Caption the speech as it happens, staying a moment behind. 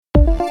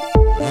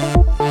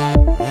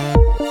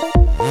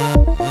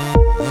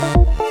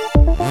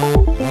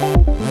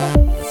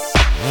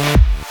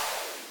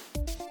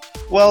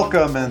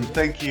Welcome and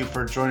thank you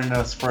for joining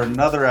us for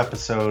another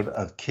episode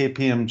of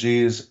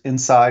KPMG's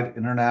Inside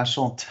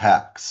International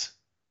Tax,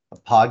 a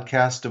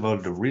podcast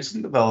devoted to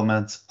recent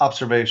developments,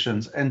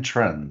 observations, and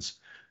trends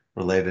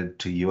related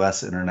to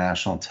U.S.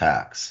 international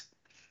tax.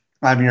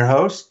 I'm your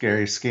host,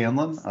 Gary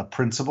Scanlon, a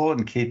principal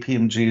in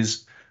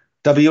KPMG's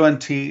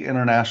WNT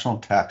International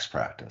Tax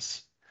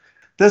Practice.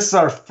 This is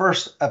our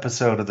first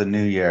episode of the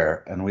new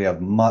year, and we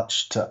have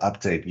much to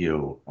update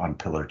you on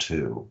Pillar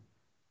 2.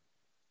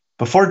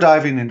 Before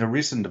diving into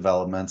recent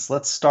developments,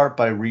 let's start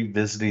by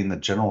revisiting the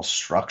general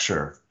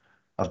structure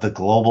of the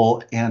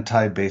Global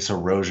Anti-Base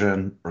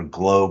Erosion, or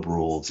GLOBE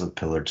rules of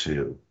Pillar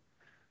 2.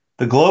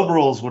 The GLOBE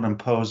rules would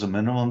impose a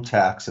minimum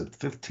tax of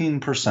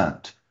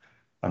 15%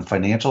 on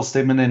financial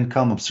statement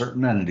income of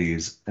certain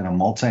entities in a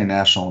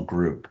multinational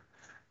group,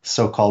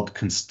 so-called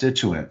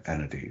constituent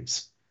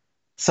entities,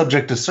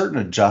 subject to certain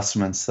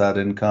adjustments to that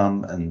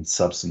income and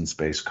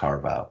substance-based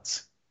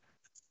carve-outs.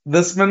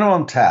 This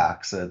minimum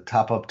tax, a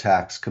top-up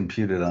tax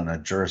computed on a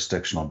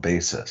jurisdictional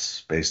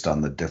basis based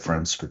on the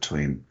difference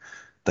between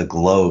the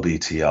GLOBE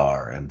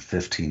ETR and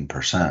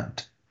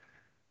 15%,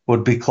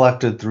 would be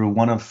collected through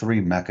one of three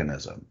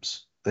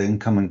mechanisms: the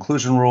Income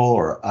Inclusion Rule,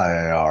 or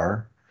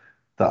IIR,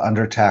 the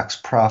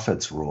Undertax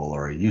Profits Rule,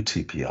 or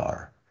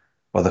UTPR,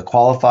 or the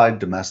Qualified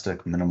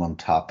Domestic Minimum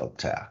Top-Up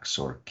Tax,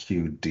 or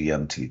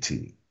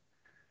QDMTT.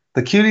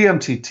 The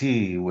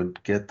QDMTT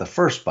would get the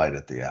first bite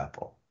at the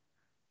apple.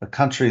 A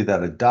country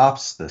that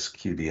adopts this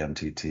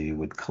QDMTT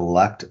would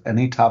collect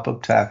any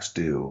top-up tax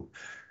due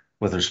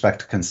with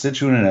respect to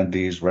constituent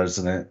entities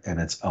resident in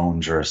its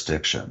own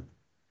jurisdiction.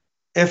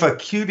 If a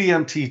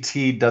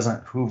QDMTT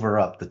doesn't hoover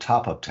up the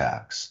top-up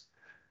tax,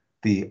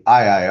 the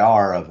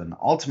IIR of an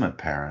ultimate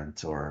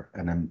parent or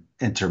an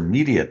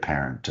intermediate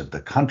parent of the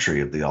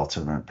country of the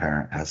ultimate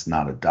parent has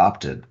not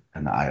adopted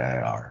an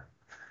IIR,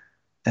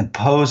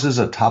 imposes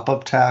a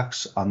top-up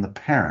tax on the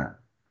parent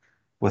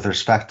with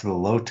respect to the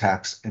low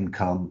tax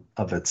income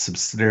of its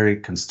subsidiary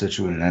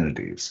constituent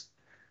entities,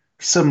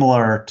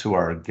 similar to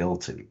our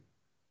GILTI.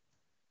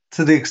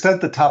 To the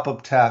extent the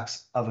top-up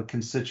tax of a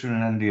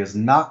constituent entity is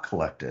not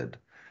collected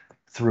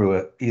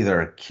through either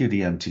a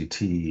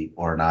QDMTT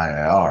or an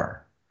IIR,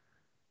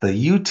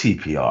 the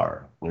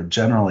UTPR would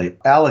generally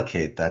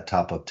allocate that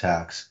top-up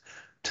tax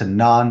to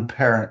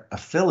non-parent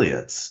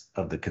affiliates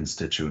of the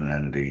constituent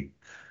entity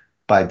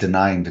by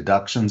denying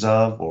deductions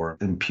of or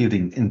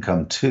imputing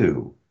income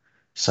to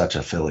such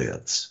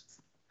affiliates.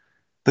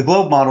 The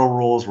GLOBE model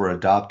rules were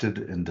adopted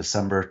in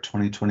December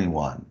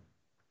 2021.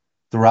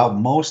 Throughout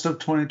most of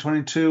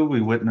 2022,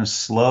 we witnessed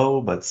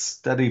slow but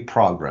steady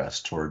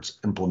progress towards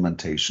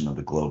implementation of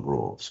the GLOBE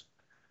rules.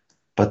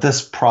 But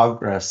this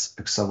progress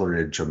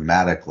accelerated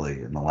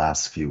dramatically in the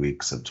last few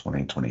weeks of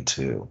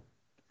 2022.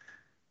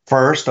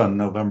 First, on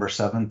November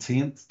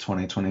 17th,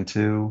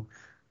 2022,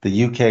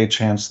 the UK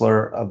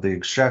Chancellor of the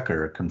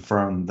Exchequer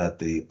confirmed that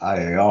the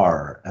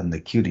IAR and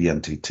the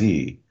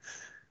QDMTT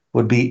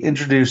would be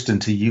introduced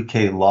into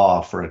UK law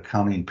for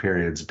accounting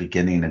periods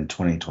beginning in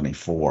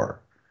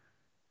 2024,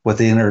 with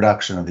the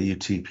introduction of the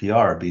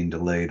UTPR being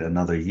delayed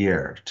another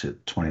year to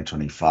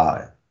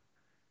 2025.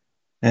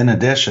 In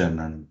addition,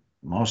 and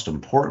most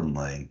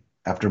importantly,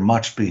 after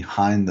much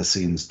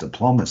behind-the-scenes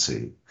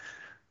diplomacy,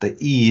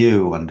 the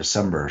EU on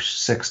December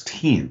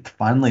 16th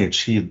finally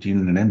achieved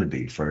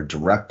unanimity for a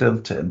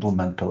directive to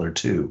implement Pillar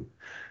 2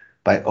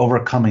 by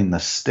overcoming the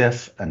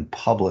stiff and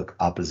public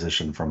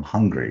opposition from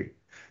Hungary,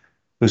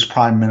 whose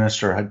prime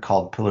minister had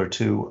called Pillar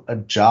 2 a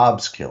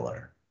jobs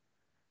killer.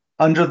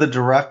 Under the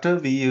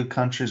directive, EU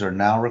countries are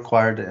now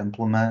required to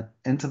implement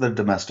into their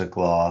domestic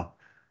law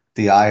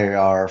the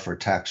IAR for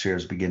tax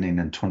years beginning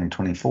in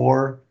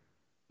 2024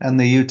 and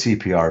the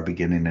UTPR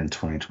beginning in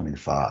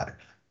 2025.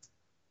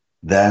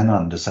 Then,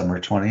 on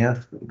December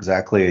 20th,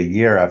 exactly a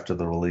year after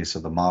the release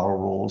of the model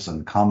rules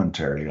and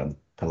commentary on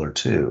Pillar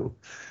 2,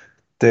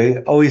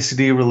 the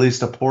OECD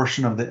released a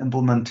portion of the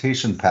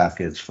implementation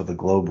package for the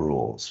GLOBE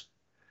rules.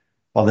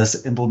 While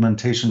this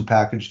implementation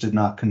package did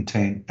not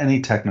contain any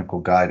technical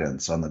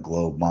guidance on the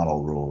GLOBE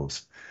model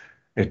rules,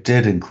 it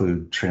did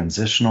include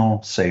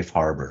transitional safe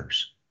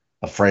harbors,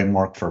 a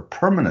framework for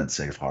permanent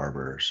safe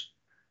harbors,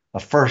 a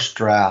first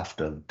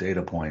draft of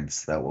data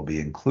points that will be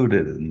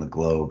included in the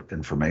GLOBE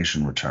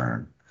information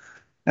return,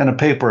 and a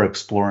paper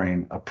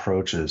exploring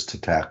approaches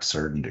to tax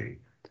certainty.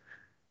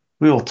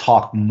 We will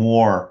talk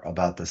more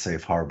about the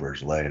safe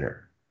harbors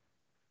later.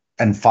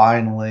 And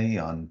finally,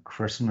 on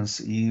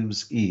Christmas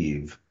Eve's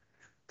Eve,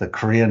 the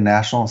Korean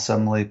National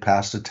Assembly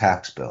passed a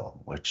tax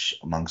bill, which,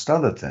 amongst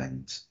other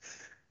things,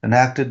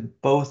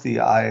 enacted both the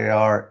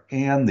IAR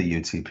and the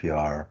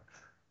UTPR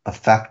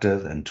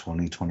effective in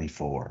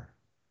 2024.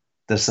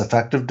 This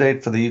effective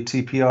date for the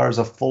UTPR is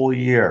a full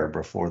year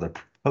before the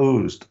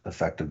proposed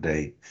effective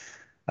date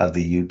of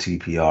the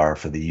UTPR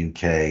for the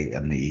UK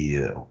and the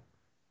EU.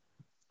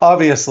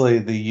 Obviously,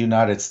 the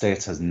United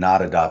States has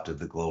not adopted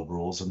the GLOBE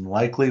rules and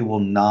likely will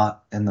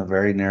not in the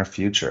very near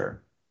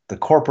future. The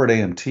corporate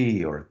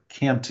AMT, or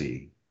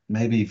CAMT,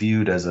 may be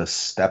viewed as a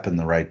step in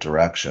the right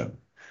direction,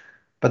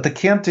 But the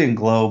KMT and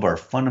Globe are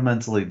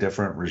fundamentally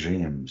different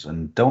regimes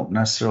and don't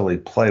necessarily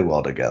play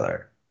well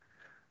together.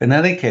 In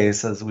any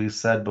case, as we've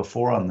said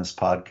before on this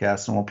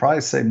podcast, and we'll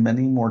probably say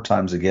many more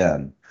times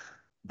again,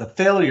 the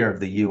failure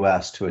of the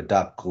US to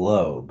adopt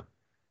Globe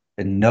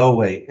in no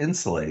way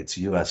insulates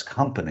US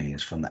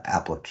companies from the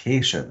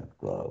application of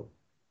Globe.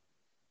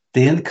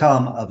 The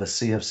income of a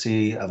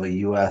CFC of a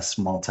US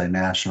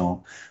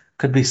multinational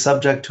could be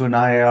subject to an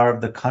IAR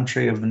of the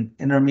country of an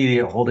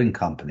intermediate holding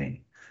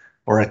company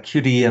or a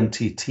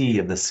QDMTT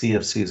of the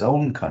CFC's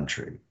own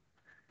country,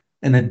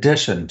 in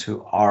addition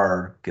to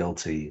R,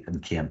 GILTI,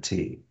 and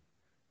KMT.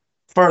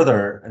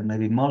 Further, and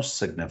maybe most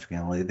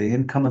significantly, the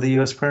income of the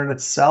U.S. parent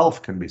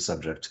itself can be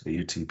subject to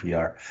the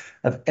UTPR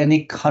of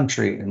any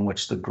country in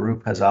which the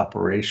group has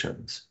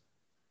operations.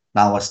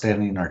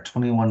 Notwithstanding our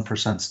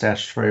 21%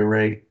 statutory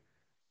rate,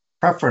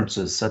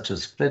 preferences such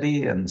as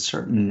FDII and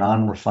certain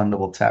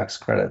non-refundable tax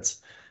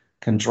credits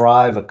can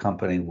drive a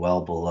company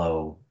well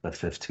below the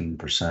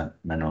 15%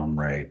 minimum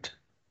rate.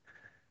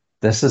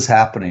 This is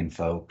happening,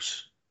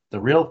 folks.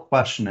 The real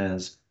question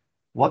is,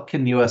 what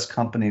can U.S.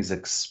 companies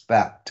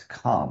expect to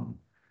come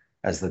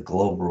as the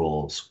Globe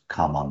rules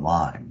come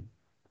online?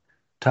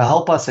 To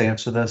help us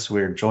answer this,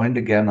 we are joined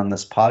again on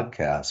this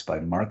podcast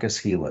by Marcus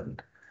Heeland,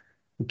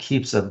 who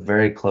keeps a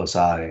very close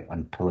eye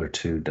on Pillar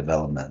 2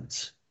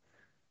 developments.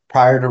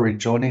 Prior to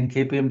rejoining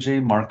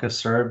KPMG, Marcus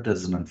served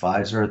as an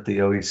advisor at the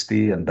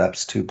OECD and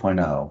BEPS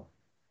 2.0.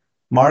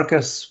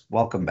 Marcus,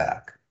 welcome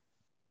back.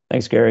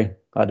 Thanks, Gary.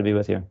 Glad to be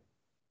with you.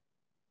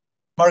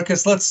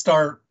 Marcus, let's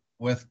start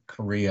with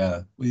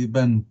Korea. We've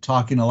been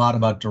talking a lot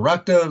about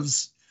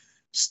directives,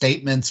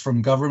 statements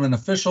from government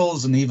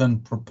officials, and even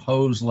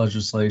proposed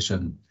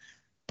legislation.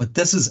 But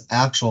this is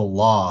actual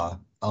law,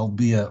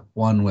 albeit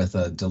one with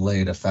a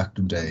delayed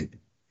effective date.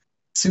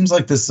 Seems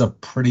like this is a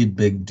pretty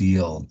big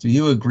deal. Do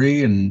you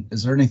agree? And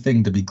is there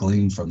anything to be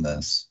gleaned from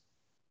this?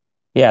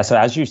 Yeah, so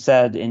as you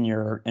said in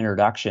your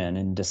introduction,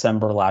 in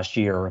December last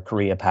year,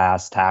 Korea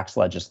passed tax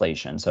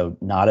legislation. So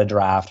not a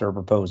draft or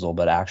proposal,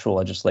 but actual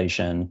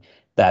legislation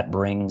that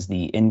brings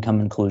the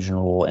income inclusion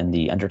rule and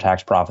the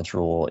undertax profits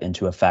rule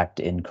into effect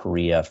in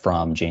Korea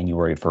from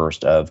January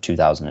 1st of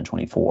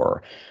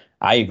 2024.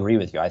 I agree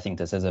with you. I think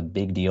this is a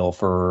big deal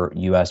for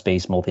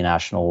US-based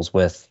multinationals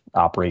with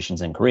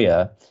operations in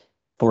Korea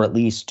for at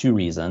least two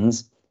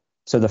reasons.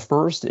 So the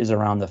first is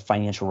around the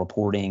financial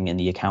reporting and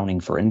the accounting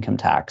for income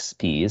tax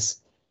piece.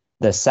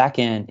 The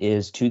second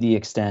is to the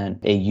extent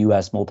a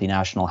U.S.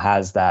 multinational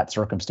has that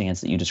circumstance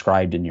that you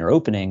described in your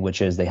opening,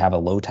 which is they have a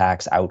low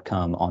tax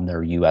outcome on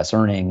their U.S.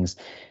 earnings,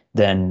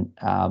 then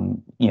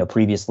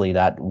previously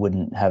that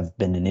wouldn't have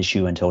been an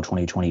issue until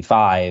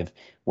 2025,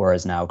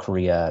 whereas now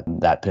Korea,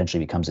 that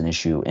potentially becomes an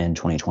issue in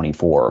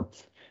 2024.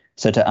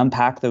 So to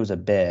unpack those a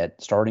bit,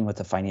 starting with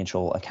the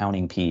financial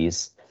accounting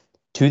piece,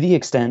 to the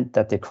extent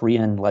that the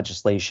Korean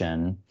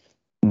legislation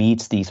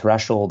meets the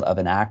threshold of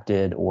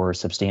enacted or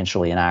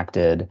substantially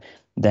enacted,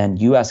 then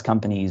U.S.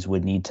 companies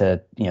would need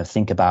to,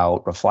 think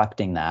about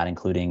reflecting that,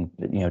 including,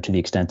 to the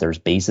extent there's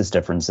basis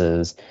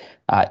differences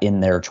in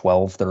their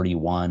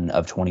 1231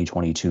 of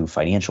 2022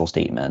 financial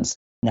statements.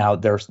 Now,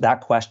 there's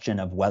that question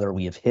of whether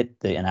we have hit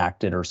the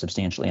enacted or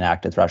substantially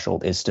enacted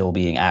threshold is still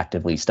being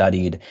actively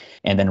studied.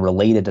 And then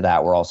related to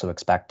that, we're also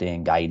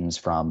expecting guidance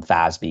from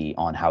FASB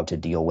on how to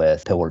deal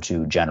with Pillar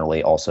 2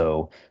 generally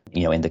also,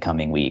 in the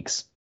coming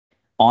weeks.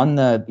 On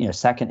the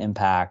second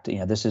impact,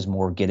 this is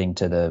more getting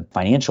to the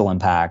financial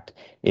impact,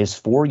 is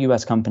for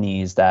U.S.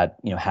 companies that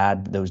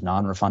had those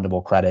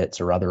non-refundable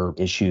credits or other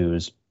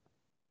issues,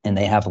 and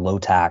they have low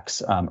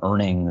tax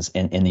earnings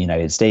in the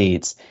United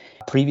States.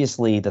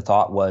 Previously, the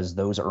thought was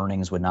those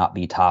earnings would not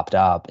be topped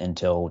up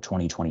until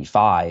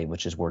 2025,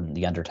 which is when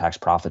the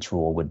undertax profits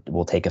rule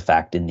will take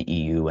effect in the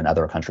EU and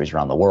other countries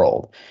around the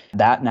world.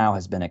 That now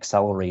has been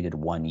accelerated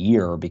 1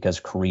 year because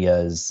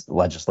Korea's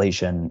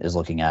legislation is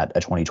looking at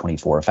a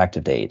 2024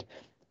 effective date.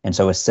 And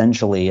so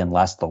essentially,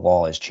 unless the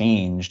law is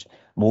changed,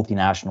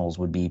 multinationals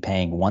would be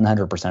paying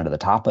 100% of the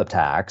top-up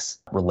tax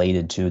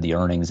related to the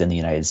earnings in the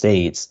United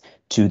States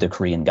to the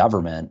Korean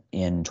government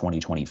in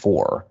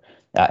 2024.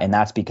 And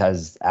that's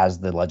because as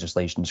the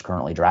legislation is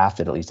currently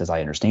drafted, at least as I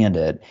understand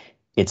it,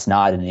 it's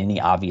not in any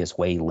obvious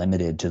way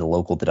limited to the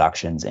local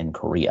deductions in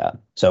Korea.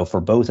 So for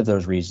both of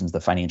those reasons,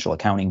 the financial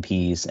accounting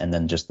piece and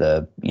then just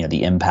the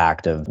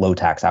impact of low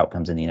tax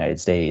outcomes in the United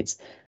States.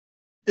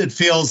 It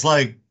feels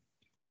like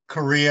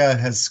Korea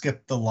has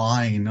skipped the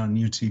line on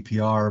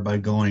UTPR by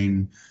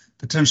going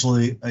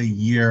potentially a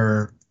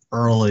year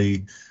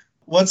early.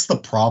 What's the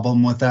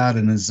problem with that?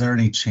 And is there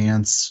any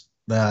chance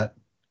that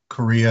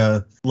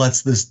Korea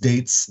lets this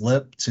date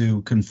slip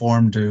to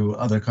conform to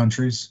other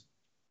countries?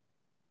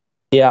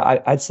 Yeah,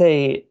 I'd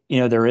say,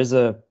 there is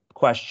a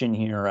question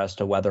here as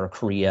to whether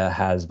Korea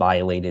has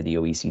violated the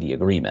OECD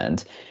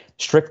agreement.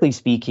 Strictly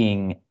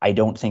speaking, I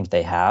don't think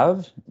they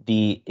have.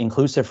 The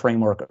inclusive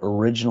framework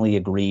originally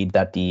agreed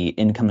that the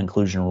income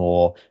inclusion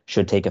rule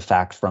should take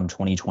effect from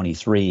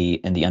 2023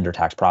 and the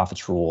undertax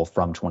profits rule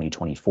from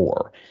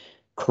 2024.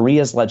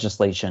 Korea's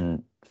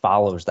legislation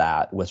follows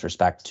that with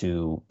respect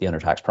to the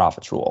undertax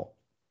profits rule.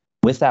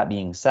 With that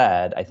being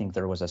said, I think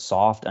there was a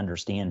soft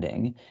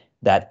understanding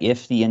that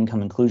if the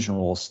income inclusion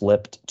rule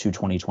slipped to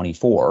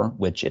 2024,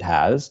 which it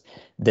has,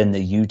 then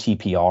the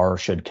UTPR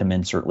should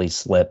commensurately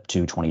slip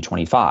to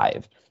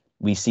 2025.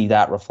 We see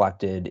that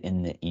reflected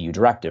in the EU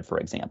directive, for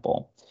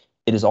example.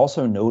 It is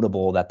also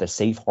notable that the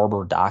safe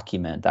harbor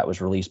document that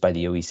was released by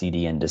the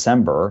OECD in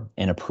December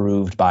and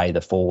approved by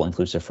the full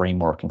inclusive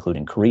framework,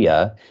 including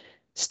Korea,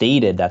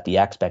 stated that the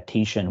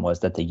expectation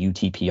was that the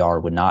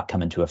UTPR would not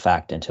come into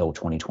effect until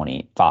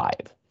 2025.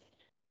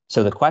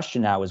 So the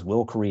question now is,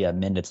 will Korea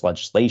amend its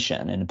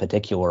legislation, and in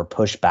particular,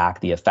 push back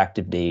the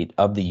effective date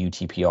of the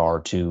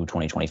UTPR to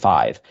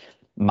 2025?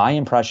 My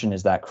impression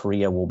is that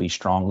Korea will be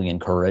strongly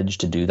encouraged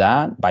to do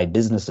that by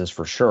businesses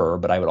for sure,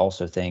 but I would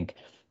also think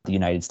the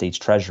United States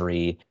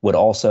Treasury would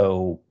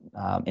also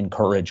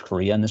encourage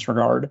Korea in this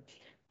regard.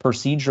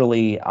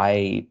 Procedurally,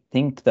 I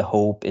think the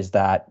hope is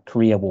that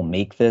Korea will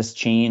make this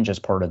change as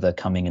part of the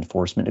coming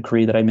enforcement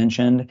decree that I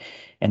mentioned,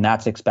 and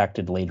that's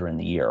expected later in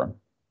the year.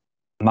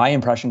 My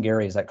impression,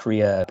 Gary, is that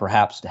Korea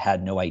perhaps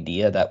had no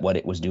idea that what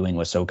it was doing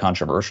was so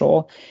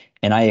controversial.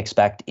 And I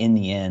expect in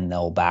the end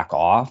they'll back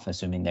off,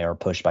 assuming they are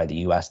pushed by the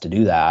US to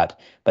do that.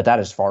 But that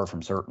is far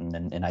from certain.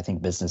 And I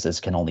think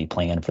businesses can only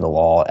plan for the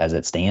law as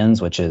it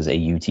stands, which is a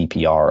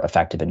UTPR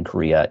effective in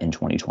Korea in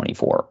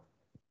 2024.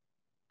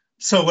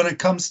 So when it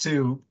comes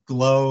to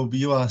Globe,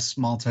 US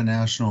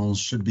multinationals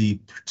should be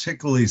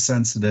particularly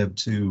sensitive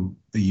to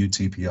the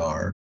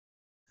UTPR,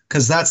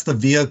 because that's the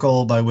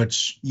vehicle by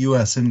which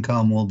U.S.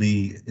 income will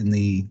be, in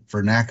the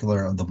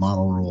vernacular of the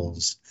model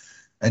rules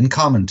and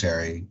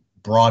commentary,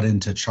 brought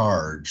into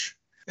charge.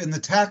 In the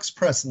tax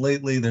press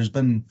lately, there's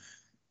been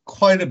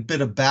quite a bit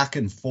of back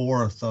and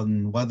forth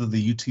on whether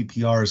the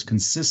UTPR is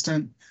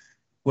consistent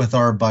with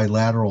our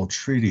bilateral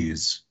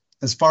treaties.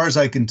 As far as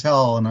I can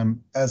tell, and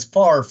I'm as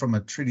far from a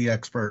treaty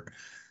expert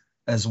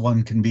as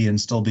one can be and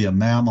still be a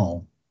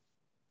mammal,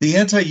 the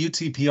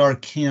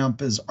anti-UTPR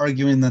camp is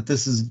arguing that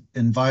this is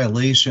in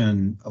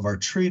violation of our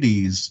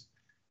treaties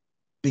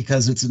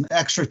because it's an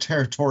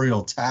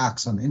extraterritorial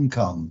tax on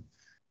income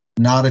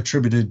not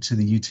attributed to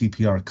the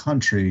UTPR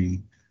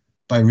country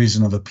by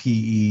reason of a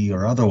PE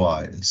or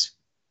otherwise.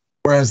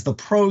 Whereas the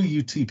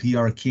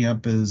pro-UTPR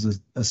camp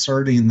is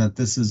asserting that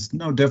this is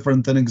no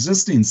different than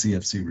existing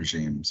CFC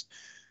regimes,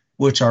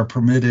 which are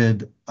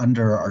permitted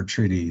under our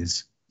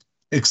treaties,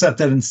 except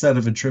that instead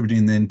of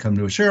attributing the income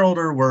to a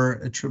shareholder, we're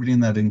attributing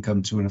that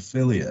income to an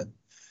affiliate.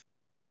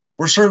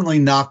 We're certainly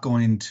not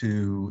going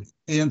to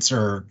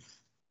answer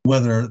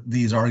whether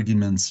these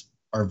arguments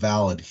are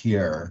valid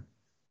here.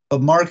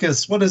 But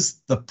Marcus, what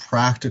is the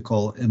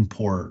practical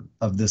import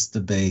of this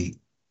debate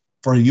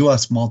for a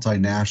US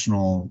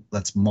multinational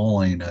that's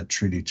mulling a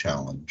treaty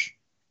challenge?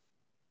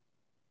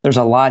 There's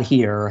a lot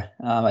here.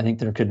 I think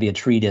there could be a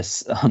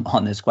treatise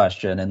on this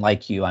question. And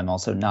like you, I'm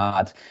also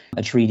not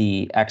a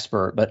treaty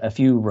expert, but a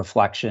few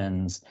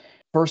reflections.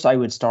 First, I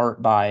would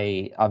start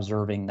by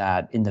observing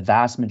that in the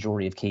vast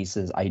majority of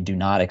cases, I do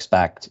not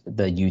expect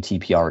the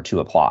UTPR to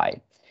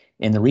apply.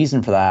 And the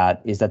reason for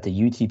that is that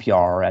the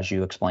UTPR, as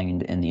you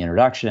explained in the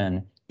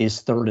introduction,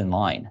 is third in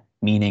line,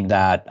 meaning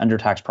that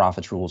undertax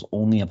profits rules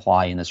only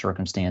apply in the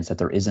circumstance that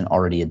there isn't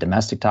already a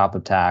domestic top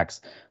of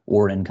tax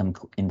or income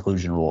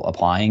inclusion rule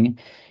applying.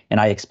 And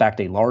I expect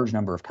a large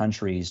number of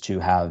countries to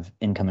have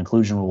income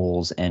inclusion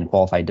rules and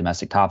qualified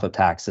domestic top-up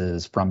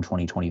taxes from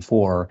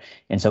 2024.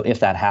 And so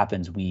if that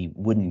happens, we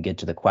wouldn't get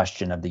to the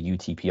question of the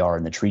UTPR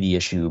and the treaty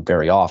issue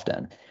very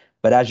often.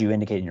 But as you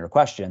indicate in your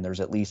question,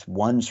 there's at least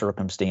one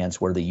circumstance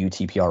where the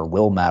UTPR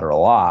will matter a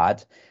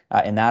lot,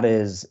 and that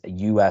is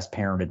U.S.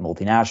 parented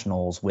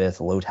multinationals with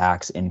low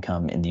tax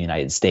income in the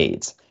United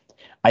States.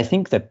 I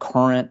think the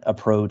current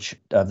approach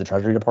of the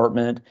Treasury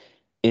Department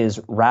is,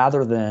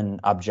 rather than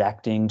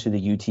objecting to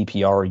the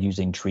UTPR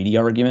using treaty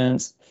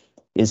arguments,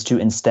 is to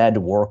instead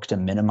work to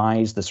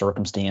minimize the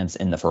circumstance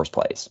in the first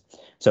place.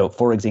 So,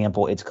 for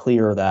example, it's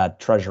clear that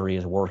Treasury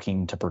is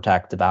working to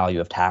protect the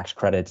value of tax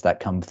credits that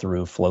come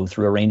through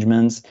flow-through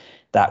arrangements.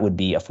 That would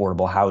be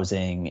affordable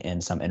housing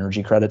and some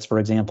energy credits, for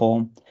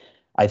example.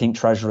 I think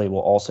Treasury will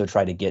also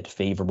try to get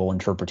favorable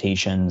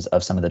interpretations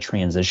of some of the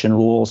transition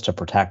rules to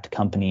protect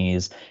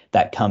companies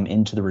that come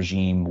into the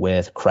regime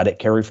with credit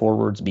carry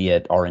forwards, be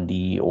it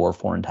R&D or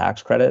foreign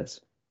tax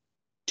credits.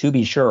 To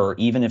be sure,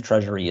 even if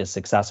Treasury is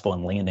successful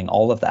in landing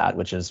all of that,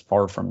 which is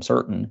far from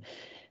certain,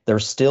 there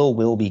still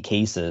will be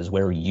cases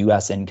where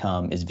U.S.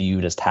 income is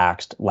viewed as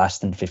taxed less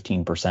than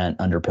 15%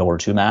 under Pillar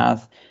 2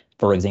 math.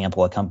 For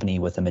example, a company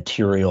with a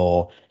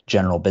material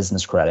general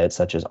business credit,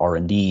 such as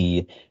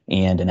R&D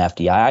and an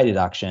FDII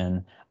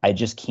deduction, I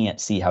just can't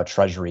see how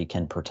Treasury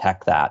can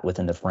protect that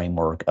within the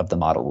framework of the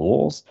model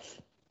rules.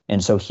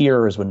 And so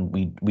here is when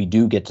we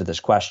do get to this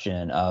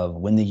question of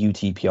when the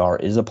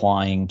UTPR is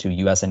applying to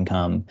U.S.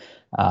 income,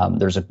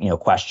 there's a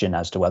question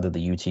as to whether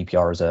the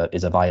UTPR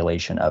is a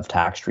violation of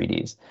tax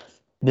treaties.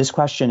 This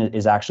question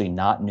is actually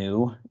not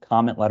new.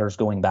 Comment letters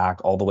going back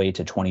all the way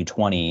to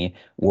 2020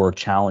 were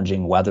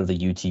challenging whether the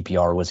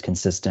UTPR was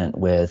consistent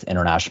with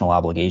international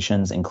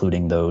obligations,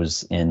 including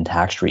those in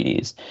tax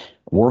treaties.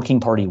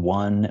 Working Party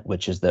 1,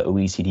 which is the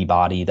OECD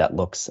body that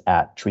looks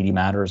at treaty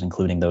matters,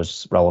 including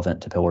those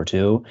relevant to Pillar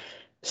 2,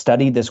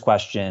 studied this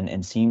question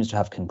and seems to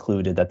have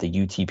concluded that the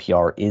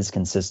UTPR is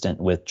consistent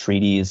with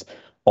treaties,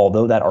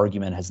 although that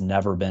argument has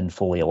never been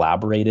fully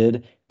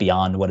elaborated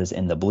beyond what is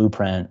in the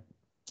blueprint.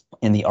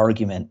 And the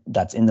argument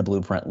that's in the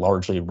blueprint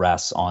largely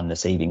rests on the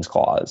savings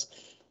clause.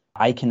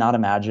 I cannot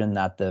imagine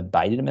that the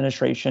Biden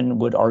administration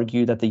would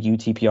argue that the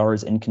UTPR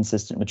is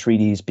inconsistent with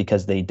treaties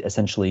because they'd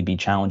essentially be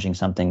challenging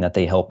something that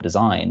they helped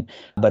design.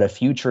 But a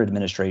future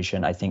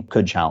administration, I think,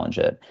 could challenge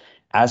it.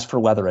 As for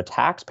whether a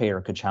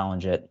taxpayer could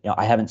challenge it,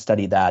 I haven't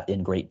studied that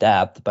in great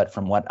depth, but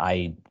from what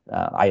I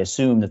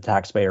assume the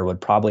taxpayer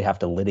would probably have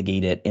to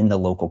litigate it in the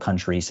local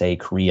country, say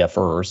Korea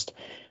first.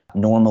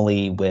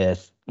 Normally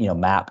with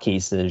MAP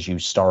cases, you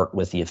start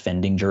with the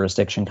offending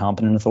jurisdiction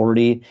competent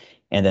authority,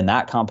 and then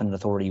that competent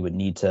authority would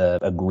need to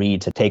agree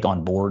to take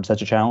on board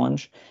such a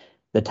challenge.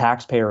 The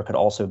taxpayer could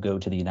also go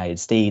to the United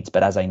States,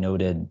 but as I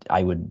noted,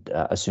 I would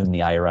assume the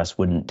IRS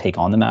wouldn't take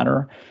on the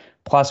matter.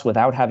 Plus,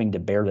 without having to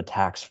bear the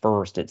tax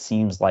first, it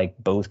seems like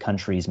both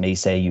countries may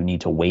say you need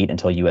to wait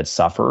until you had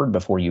suffered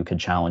before you could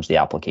challenge the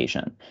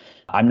application.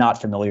 I'm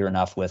not familiar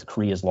enough with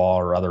Korea's law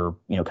or other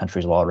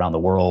countries' law around the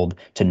world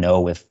to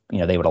know if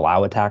they would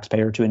allow a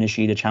taxpayer to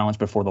initiate a challenge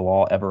before the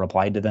law ever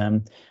applied to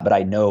them. But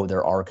I know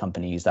there are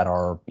companies that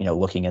are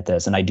looking at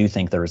this, and I do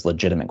think there's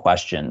legitimate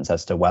questions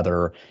as to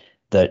whether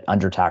the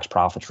undertax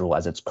profits rule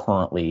as it's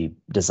currently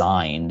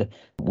designed,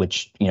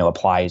 which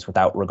applies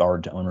without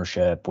regard to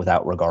ownership,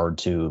 without regard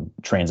to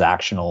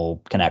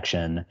transactional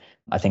connection.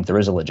 I think there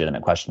is a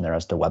legitimate question there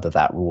as to whether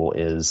that rule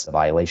is a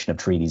violation of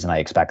treaties, and I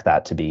expect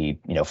that to be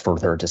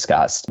further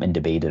discussed and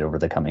debated over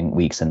the coming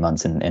weeks and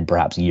months and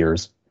perhaps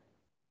years.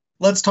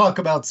 Let's talk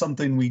about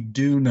something we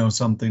do know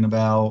something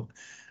about.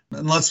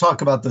 And let's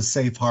talk about the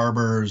safe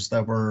harbors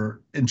that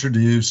were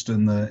introduced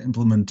in the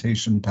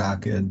implementation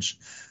package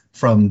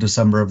from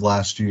December of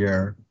last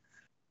year.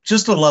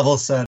 Just a level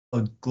set, a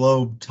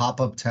GloBE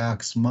top-up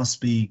tax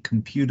must be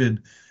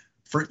computed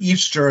for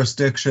each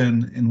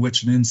jurisdiction in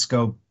which an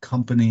in-scope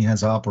company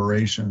has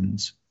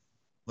operations.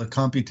 The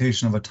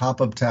computation of a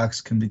top-up tax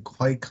can be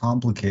quite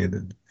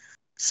complicated,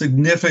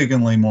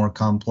 significantly more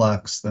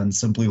complex than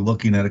simply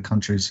looking at a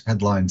country's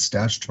headline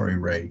statutory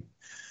rate.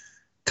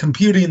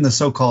 Computing the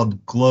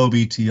so-called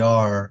GloBE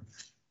ETR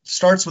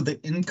starts with the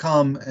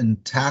income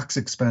and tax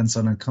expense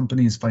on a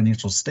company's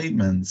financial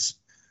statements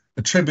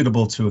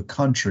attributable to a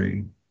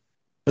country.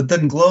 But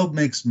then GloBE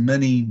makes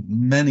many,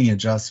 many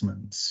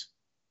adjustments,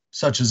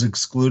 such as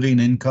excluding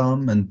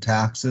income and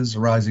taxes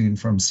arising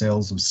from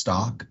sales of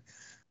stock,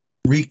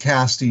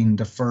 recasting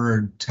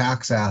deferred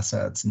tax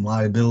assets and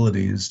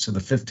liabilities to the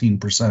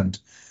 15%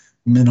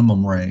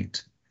 minimum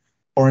rate,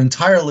 or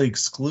entirely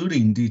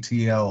excluding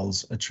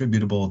DTLs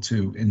attributable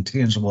to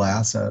intangible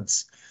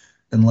assets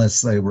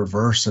unless they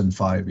reverse in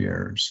 5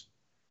 years.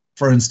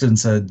 For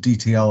instance, a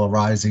DTL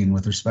arising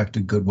with respect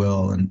to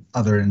goodwill and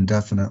other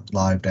indefinite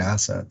lived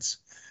assets,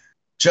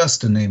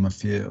 just to name a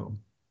few.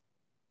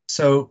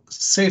 So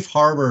safe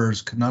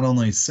harbors can not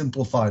only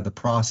simplify the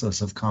process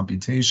of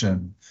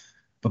computation,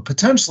 but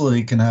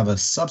potentially can have a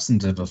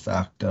substantive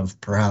effect of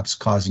perhaps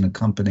causing a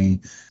company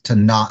to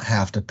not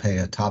have to pay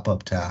a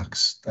top-up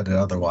tax that it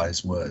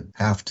otherwise would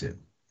have to.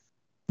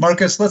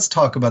 Marcus, let's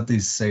talk about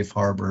these safe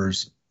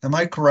harbors. Am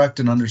I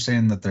correct in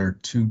understanding that there are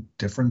two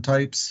different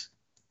types?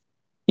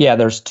 Yeah,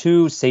 there's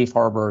two safe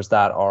harbors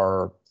that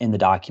are in the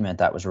document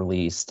that was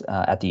released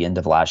at the end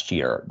of last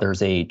year.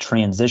 There's a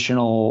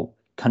transitional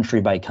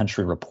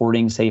country-by-country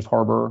reporting safe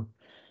harbor,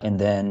 and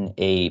then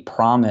a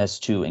promise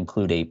to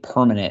include a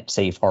permanent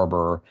safe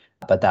harbor,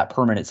 but that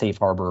permanent safe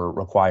harbor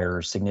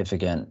requires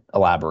significant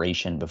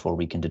elaboration before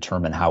we can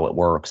determine how it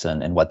works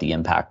and what the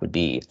impact would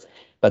be.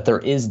 But there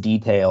is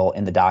detail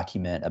in the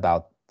document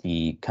about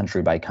the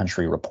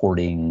country-by-country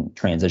reporting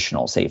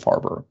transitional safe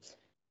harbor.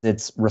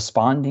 It's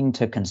responding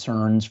to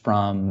concerns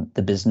from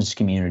the business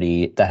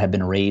community that have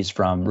been raised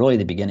from really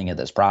the beginning of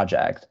this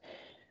project,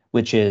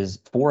 which is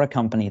for a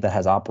company that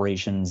has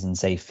operations in,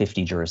 say,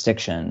 50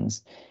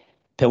 jurisdictions,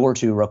 Pillar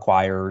 2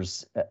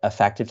 requires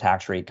effective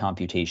tax rate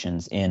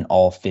computations in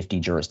all 50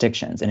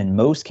 jurisdictions. And in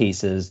most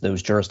cases,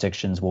 those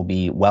jurisdictions will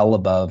be well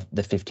above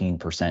the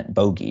 15%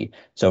 bogey.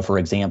 So for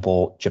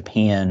example,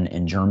 Japan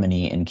and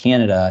Germany and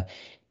Canada,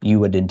 you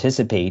would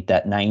anticipate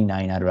that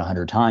 99 out of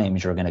 100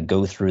 times you're going to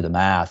go through the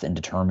math and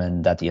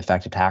determine that the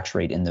effective tax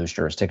rate in those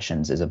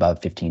jurisdictions is above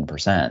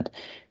 15%.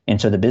 And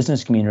so the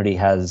business community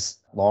has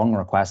long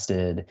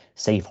requested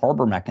safe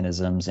harbor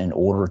mechanisms in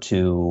order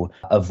to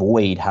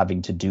avoid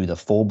having to do the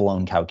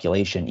full-blown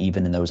calculation,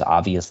 even in those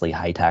obviously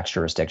high tax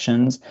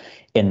jurisdictions.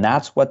 And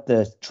that's what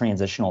the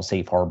transitional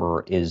safe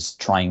harbor is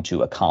trying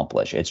to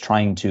accomplish. It's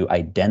trying to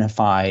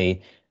identify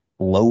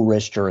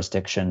low-risk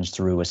jurisdictions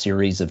through a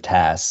series of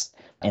tests,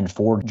 and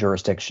for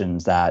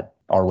jurisdictions that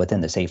are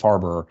within the safe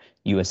harbor,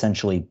 you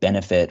essentially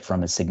benefit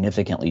from a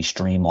significantly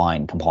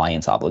streamlined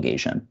compliance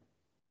obligation.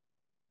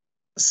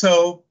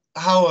 So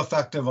how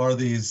effective are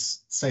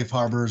these safe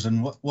harbors,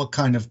 and what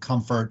kind of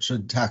comfort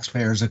should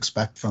taxpayers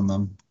expect from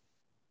them?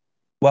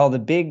 Well, the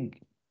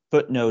big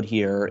footnote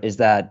here is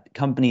that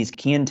companies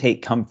can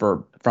take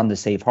comfort from the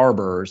safe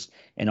harbors,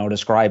 and I'll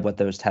describe what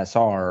those tests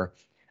are,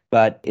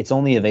 but it's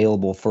only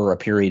available for a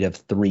period of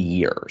 3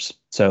 years.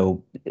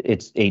 So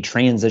it's a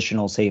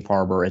transitional safe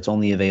harbor. It's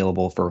only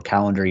available for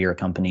calendar year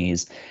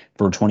companies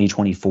for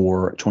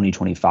 2024,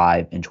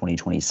 2025, and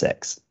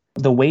 2026.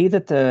 The way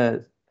that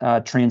the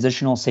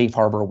transitional safe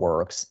harbor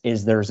works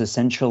is there's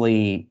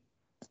essentially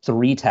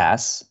 3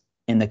 tests,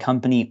 and the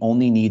company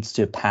only needs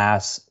to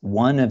pass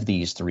one of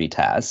these 3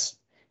 tests,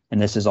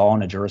 and this is all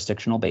on a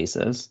jurisdictional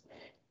basis,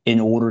 in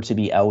order to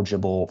be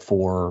eligible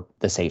for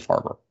the safe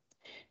harbor.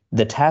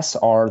 The tests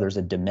are, there's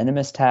a de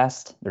minimis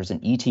test, there's an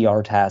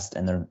ETR test,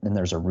 and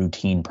there's a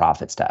routine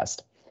profits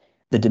test.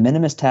 The de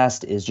minimis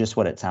test is just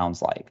what it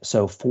sounds like.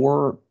 So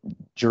for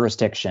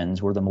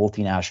jurisdictions where the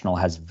multinational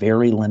has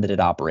very limited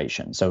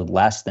operations, so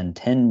less than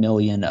 10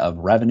 million of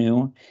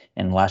revenue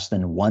and less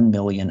than 1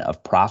 million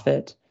of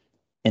profit,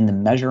 and the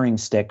measuring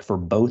stick for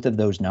both of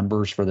those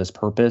numbers for this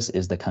purpose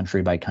is the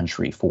country by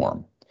country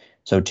form.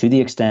 So to the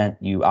extent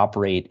you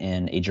operate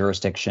in a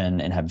jurisdiction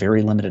and have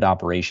very limited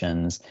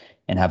operations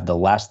and have the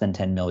less than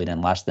 10 million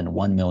and less than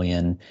 1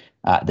 million,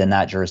 then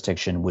that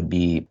jurisdiction would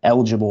be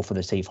eligible for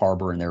the safe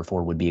harbor and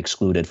therefore would be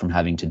excluded from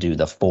having to do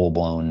the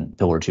full-blown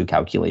Pillar 2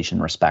 calculation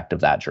in respect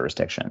of that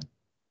jurisdiction.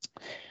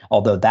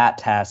 Although that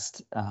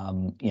test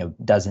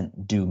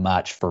doesn't do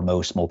much for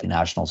most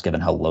multinationals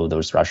given how low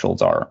those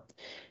thresholds are.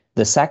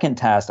 The second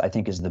test, I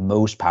think, is the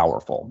most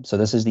powerful. So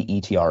this is the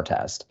ETR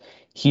test.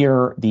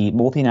 Here, the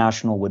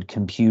multinational would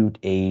compute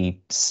a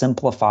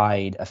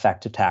simplified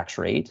effective tax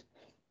rate.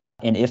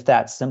 And if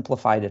that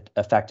simplified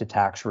effective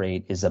tax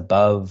rate is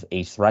above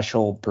a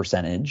threshold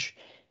percentage,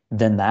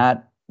 then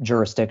that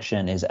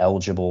jurisdiction is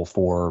eligible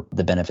for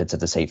the benefits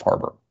of the safe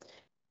harbor.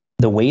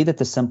 The way that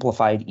the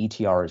simplified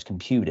ETR is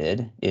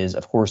computed is,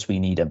 of course, we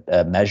need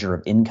a measure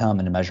of income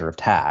and a measure of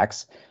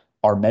tax.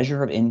 Our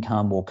measure of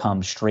income will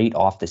come straight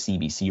off the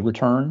CBC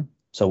return.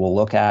 So we'll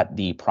look at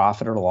the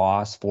profit or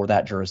loss for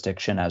that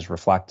jurisdiction as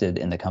reflected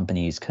in the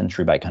company's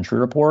country by country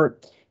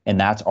report. And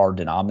that's our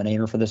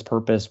denominator for this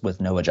purpose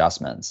with no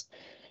adjustments.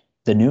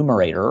 The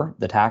numerator,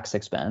 the tax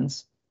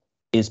expense,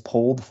 is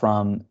pulled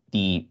from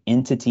the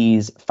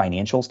entity's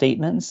financial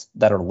statements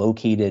that are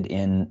located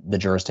in the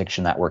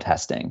jurisdiction that we're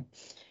testing.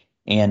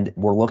 And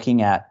we're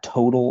looking at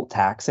total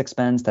tax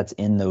expense that's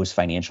in those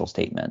financial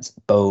statements,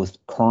 both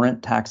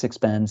current tax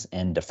expense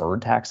and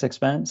deferred tax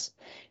expense.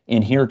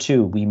 And here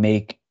too, we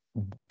make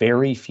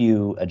very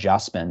few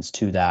adjustments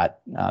to that,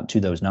 to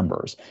those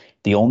numbers.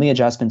 The only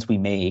adjustments we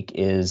make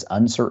is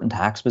uncertain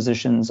tax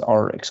positions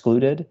are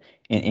excluded,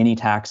 and any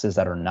taxes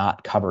that are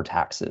not covered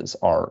taxes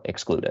are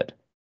excluded.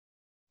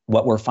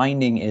 What we're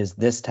finding is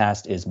this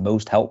test is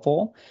most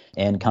helpful,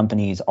 and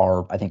companies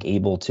are, I think,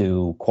 able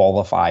to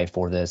qualify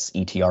for this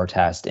ETR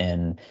test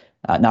in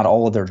not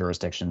all of their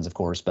jurisdictions, of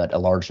course, but a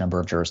large number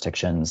of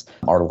jurisdictions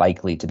are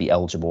likely to be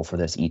eligible for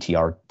this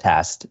ETR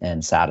test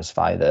and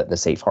satisfy the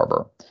safe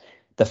harbor.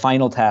 The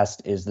final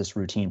test is this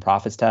routine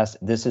profits test.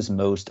 This is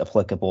most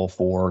applicable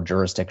for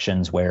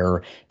jurisdictions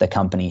where the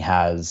company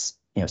has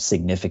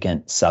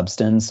significant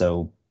substance,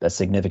 so a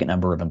significant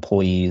number of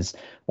employees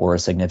or a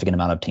significant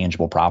amount of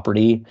tangible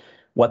property.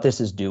 What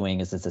this is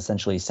doing is it's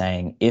essentially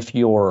saying if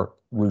your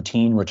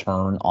routine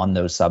return on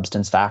those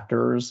substance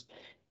factors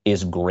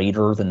is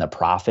greater than the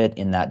profit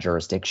in that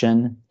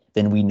jurisdiction,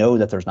 then we know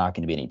that there's not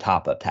going to be any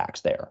top-up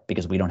tax there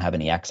because we don't have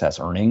any excess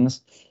earnings.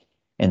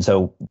 And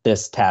so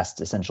this test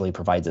essentially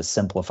provides a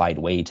simplified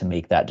way to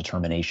make that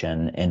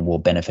determination and will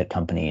benefit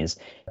companies.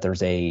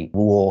 There's a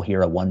rule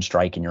here, a one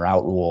strike and you're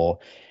out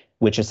rule,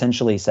 which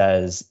essentially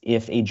says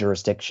if a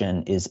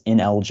jurisdiction is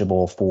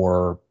ineligible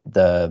for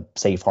the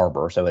safe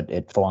harbor, so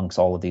it flunks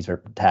all of these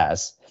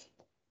tests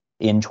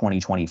in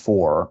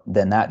 2024,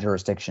 then that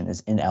jurisdiction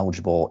is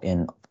ineligible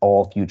in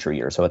all future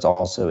years. So it's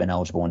also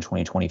ineligible in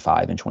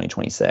 2025 and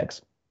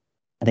 2026.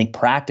 I think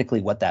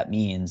practically what that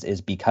means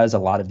is because a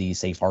lot of these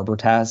safe harbor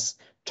tests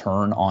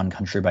turn on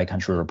country by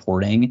country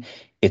reporting,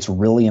 it's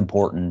really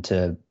important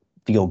to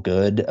feel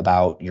good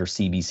about your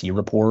CBC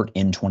report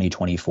in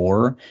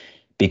 2024,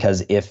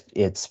 because if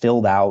it's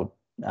filled out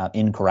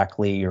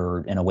incorrectly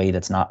or in a way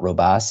that's not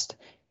robust,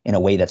 in a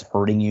way that's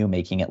hurting you,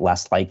 making it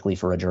less likely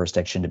for a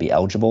jurisdiction to be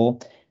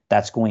eligible,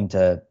 that's going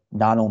to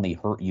not only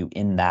hurt you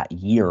in that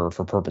year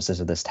for purposes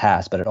of this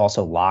test, but it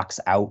also locks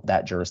out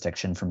that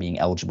jurisdiction from being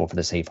eligible for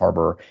the safe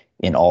harbor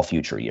in all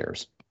future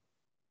years.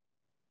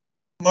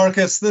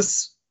 Marcus,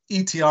 this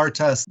ETR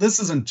test,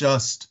 this isn't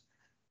just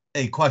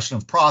a question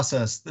of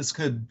process. This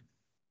could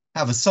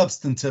have a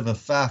substantive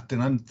effect,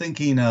 and I'm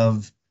thinking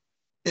of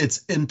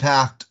its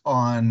impact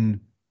on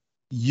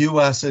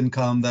U.S.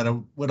 income that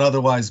would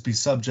otherwise be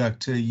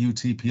subject to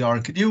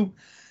UTPR. Could you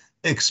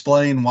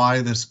explain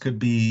why this could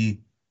be,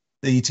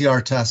 the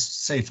ETR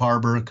test safe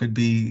harbor could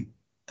be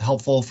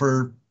helpful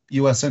for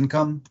U.S.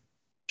 income?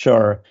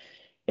 Sure.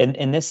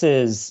 And this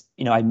is,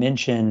 I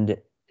mentioned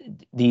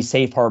these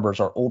safe harbors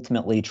are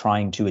ultimately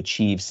trying to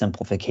achieve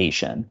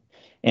simplification.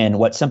 And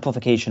what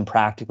simplification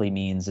practically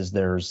means is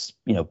there's,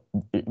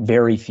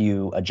 very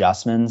few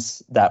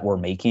adjustments that we're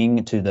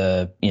making to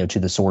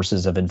the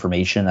sources of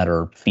information that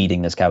are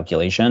feeding this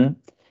calculation.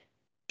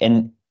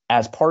 And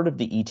as part of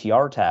the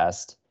ETR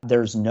test,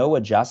 there's no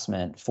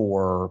adjustment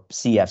for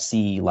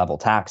CFC level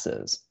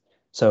taxes.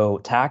 So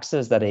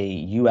taxes that a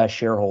U.S.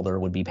 shareholder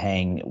would be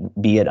paying,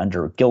 be it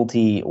under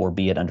GILTI or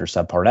be it under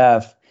Subpart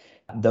F,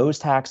 those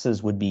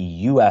taxes would be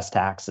U.S.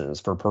 taxes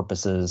for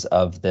purposes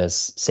of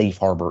this safe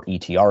harbor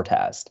ETR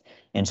test.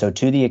 And so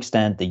to the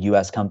extent the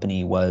U.S.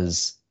 company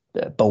was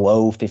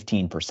below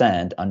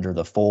 15% under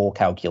the full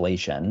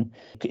calculation,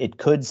 it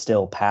could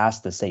still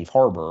pass the safe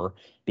harbor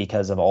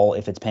because of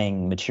if it's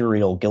paying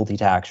material GILTI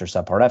tax or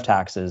Subpart F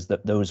taxes,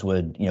 that those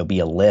would, be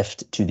a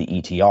lift to the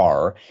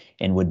ETR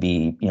and would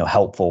be,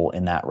 helpful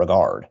in that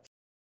regard.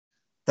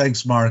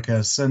 Thanks,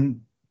 Marcus.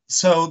 And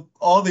so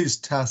all these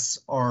tests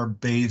are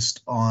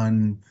based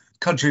on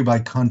country by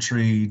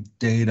country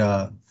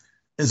data.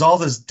 Is all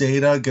this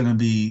data going to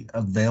be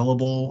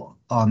available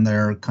on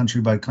their country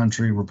by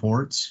country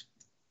reports?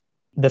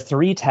 The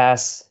three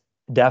tests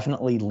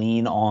definitely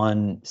lean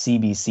on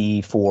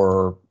CBC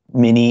for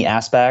many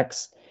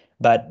aspects,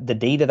 but the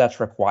data that's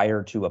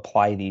required to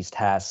apply these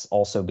tests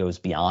also goes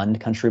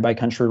beyond country by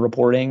country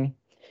reporting.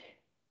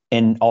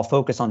 And I'll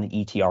focus on the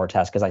ETR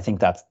test because I think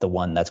that's the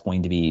one that's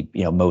going to be,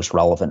 most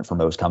relevant for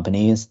most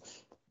companies.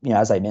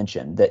 As I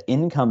mentioned, the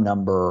income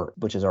number,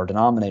 which is our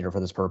denominator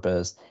for this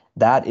purpose,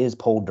 that is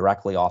pulled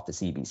directly off the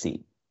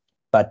CBC.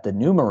 But the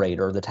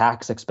numerator, the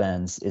tax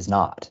expense, is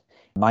not.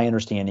 My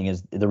understanding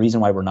is the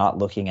reason why we're not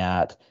looking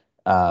at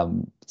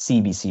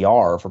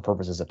CBCR for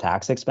purposes of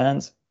tax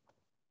expense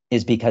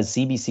is because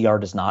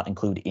CBCR does not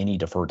include any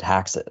deferred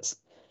taxes.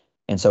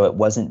 And so it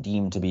wasn't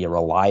deemed to be a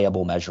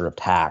reliable measure of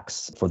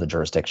tax for the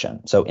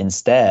jurisdiction. So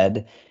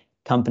instead,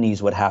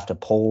 companies would have to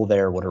pull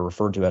their what are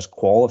referred to as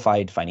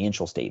qualified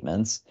financial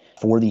statements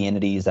for the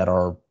entities that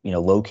are,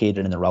 located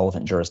in the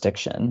relevant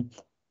jurisdiction.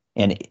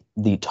 And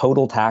the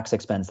total tax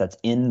expense that's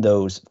in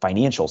those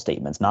financial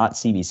statements, not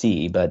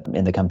CBC, but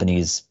in the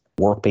company's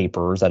work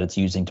papers that it's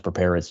using to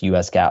prepare its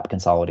US GAAP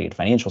consolidated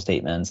financial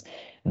statements,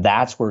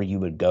 that's where you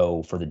would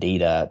go for the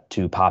data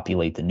to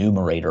populate the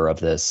numerator of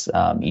this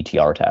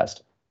ETR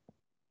test.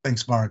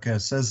 Thanks,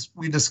 Marcus. As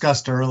we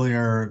discussed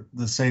earlier,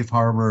 the safe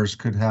harbors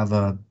could have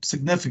a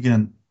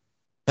significant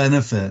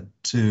benefit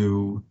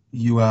to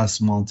U.S.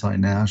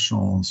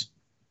 multinationals.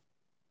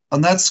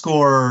 On that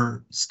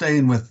score,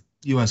 staying with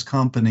U.S.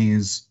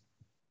 companies,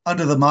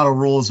 under the model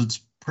rules, it's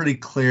pretty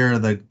clear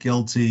that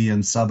GILTI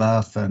and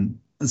Sub-F and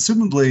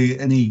assumably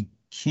any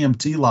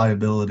KMT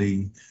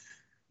liability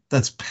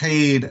that's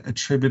paid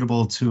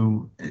attributable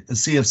to a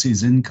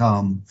CFC's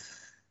income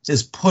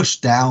is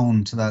pushed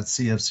down to that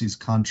CFC's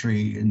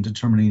country in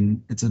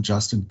determining its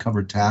adjusted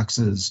covered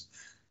taxes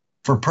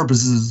for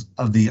purposes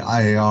of the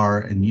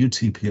IAR and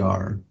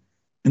UTPR.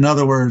 In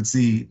other words,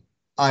 the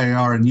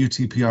IAR and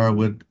UTPR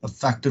would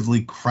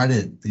effectively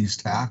credit these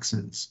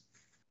taxes.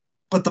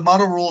 But the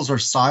model rules are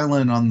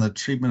silent on the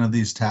treatment of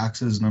these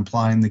taxes and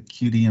applying the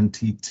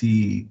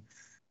QDMTT.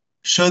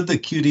 Should the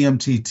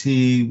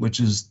QDMTT, which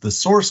is the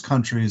source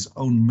country's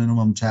own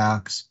minimum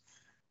tax,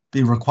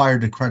 be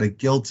required to credit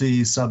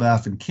GILTI,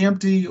 Sub-F, and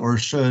KMT, or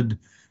should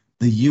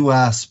the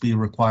U.S. be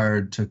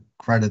required to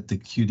credit the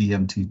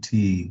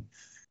QDMTT?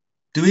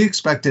 Do we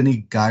expect any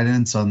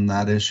guidance on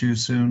that issue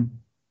soon?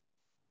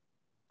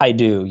 I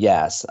do,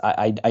 yes.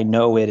 I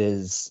know it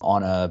is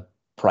on a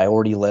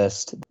priority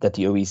list that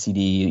the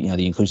OECD,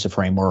 the Inclusive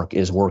Framework,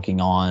 is working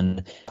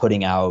on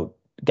putting out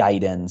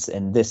guidance,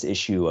 and this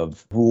issue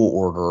of rule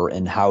order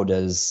and how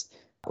does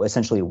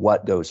essentially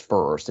what goes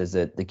first. Is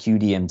it the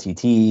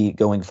QDMTT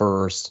going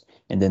first,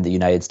 and then the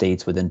United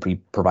States would then be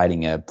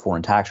providing a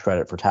foreign tax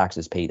credit for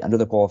taxes paid under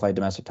the qualified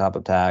domestic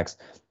top-up tax?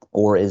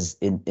 Or is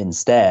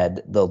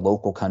instead the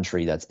local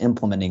country that's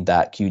implementing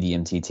that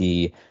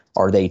QDMTT,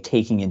 are they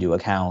taking into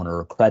account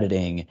or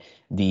crediting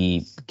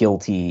the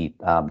GILTI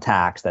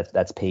tax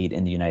that's paid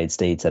in the United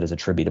States that is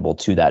attributable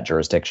to that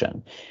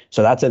jurisdiction?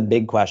 So that's a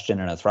big question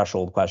and a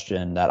threshold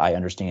question that I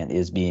understand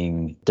is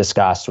being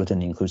discussed within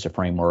the Inclusive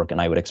Framework,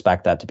 and I would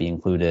expect that to be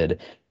included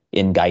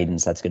in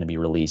guidance that's going to be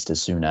released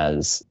as soon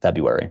as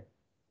February.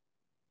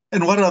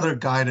 And what other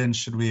guidance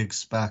should we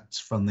expect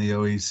from the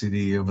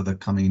OECD over the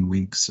coming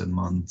weeks and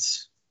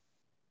months?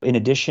 In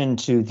addition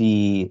to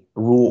the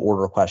rule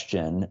order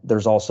question,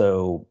 there's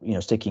also,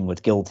 sticking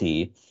with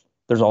GILTI,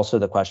 there's also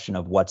the question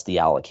of what's the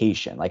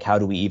allocation? Like, how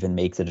do we even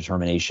make the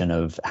determination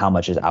of how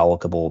much is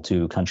allocable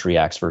to country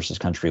X versus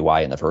country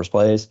Y in the first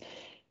place?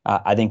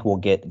 I think we'll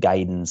get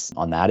guidance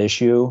on that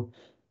issue.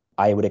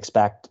 I would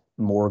expect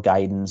more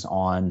guidance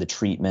on the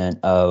treatment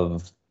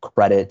of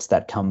credits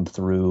that come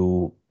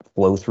through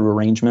flow-through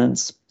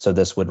arrangements. So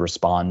this would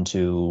respond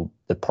to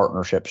the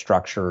partnership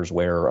structures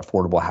where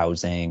affordable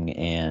housing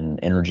and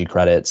energy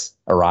credits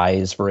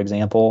arise, for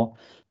example.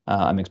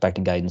 I'm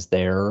expecting guidance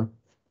there.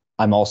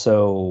 I'm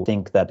also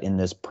think that in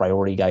this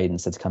priority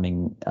guidance that's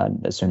coming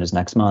as soon as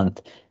next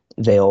month,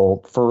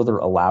 they'll further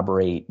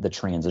elaborate the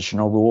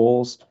transitional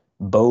rules,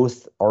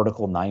 both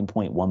Article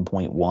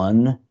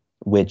 9.1.1,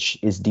 which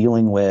is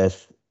dealing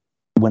with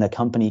when a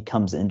company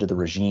comes into the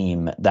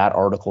regime. That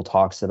article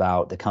talks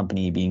about the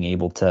company being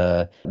able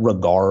to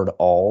regard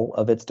all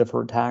of its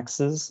deferred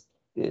taxes.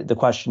 The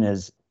question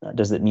is,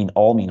 does it mean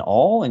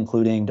all,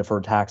 including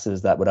deferred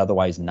taxes that would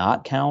otherwise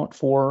not count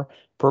for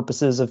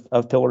purposes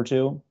of Pillar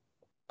 2?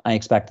 I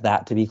expect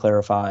that to be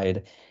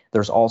clarified.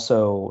 There's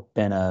also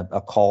been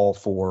a call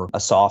for a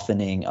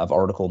softening of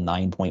Article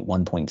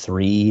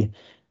 9.1.3,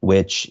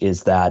 which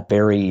is that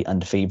very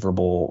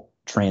unfavorable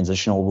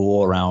transitional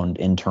rule around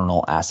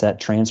internal asset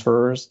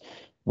transfers,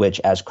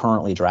 which as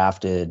currently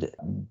drafted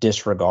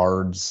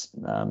disregards,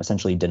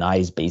 essentially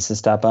denies basis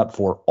step up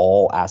for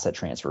all asset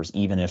transfers,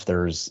 even if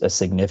there's a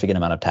significant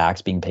amount of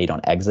tax being paid on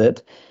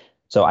exit.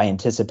 So I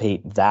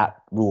anticipate that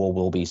rule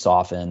will be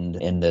softened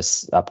in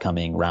this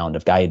upcoming round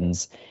of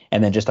guidance.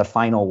 And then just a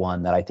final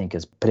one that I think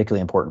is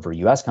particularly important for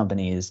U.S.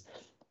 companies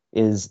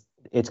is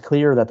it's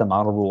clear that the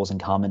model rules and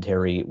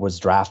commentary was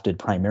drafted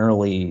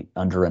primarily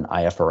under an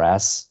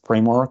IFRS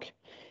framework.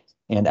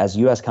 And as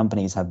U.S.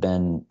 companies have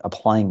been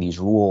applying these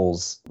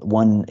rules,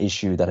 one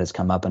issue that has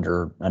come up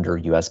under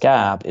U.S.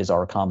 GAAP is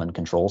our common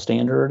control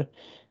standard,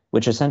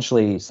 which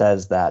essentially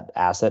says that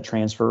asset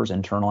transfers,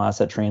 internal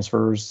asset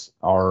transfers,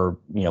 are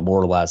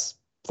more or less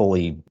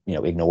fully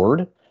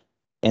ignored.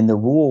 And the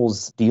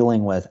rules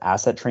dealing with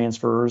asset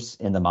transfers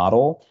in the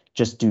model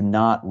just do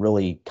not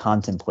really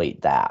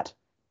contemplate that.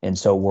 And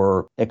so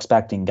we're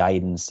expecting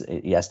guidance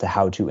as to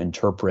how to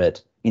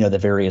interpret the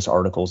various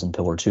articles in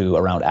Pillar 2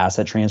 around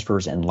asset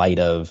transfers in light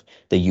of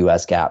the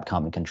U.S. GAAP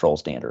common control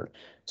standard.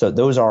 So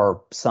those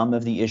are some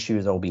of the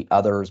issues. There will be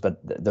others,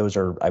 but those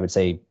are, I would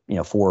say,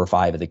 4 or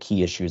 5 of the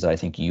key issues that I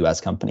think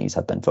U.S. companies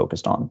have been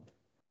focused on.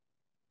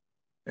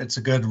 It's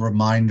a good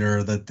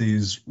reminder that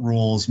these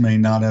rules may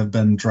not have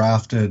been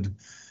drafted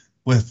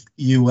with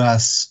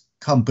U.S.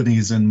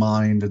 companies in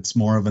mind. It's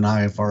more of an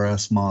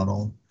IFRS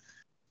model.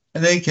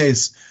 In any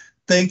case,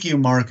 thank you,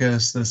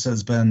 Marcus. This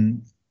has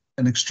been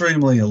an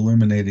extremely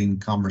illuminating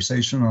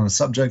conversation on a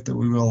subject that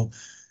we will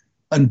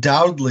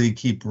undoubtedly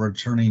keep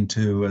returning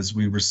to as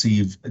we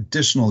receive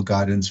additional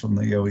guidance from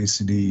the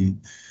OECD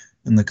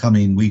in the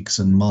coming weeks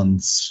and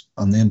months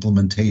on the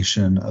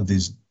implementation of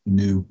these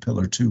new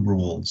Pillar 2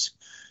 rules.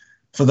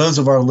 For those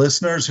of our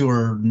listeners who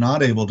are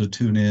not able to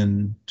tune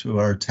in to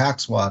our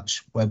Tax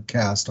Watch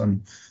webcast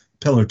on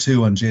Pillar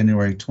 2 on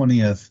January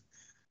 20th,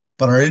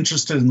 but are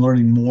interested in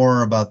learning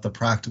more about the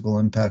practical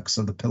impacts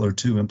of the Pillar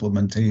 2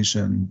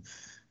 implementation,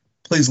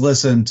 please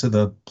listen to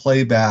the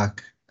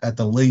playback at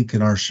the link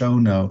in our show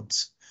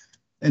notes.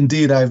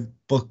 Indeed, I've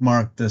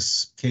bookmarked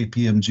this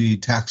KPMG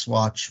Tax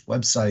Watch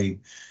website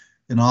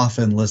and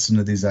often listen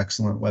to these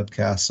excellent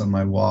webcasts on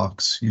my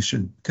walks. You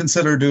should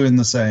consider doing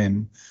the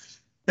same.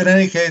 In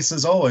any case,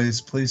 as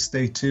always, please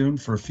stay tuned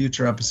for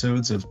future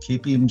episodes of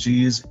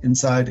KPMG's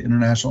Inside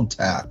International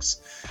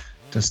Tax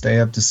to stay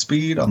up to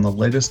speed on the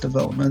latest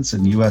developments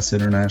in U.S.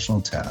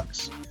 international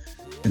tax.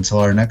 Until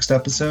our next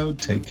episode,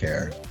 take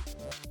care.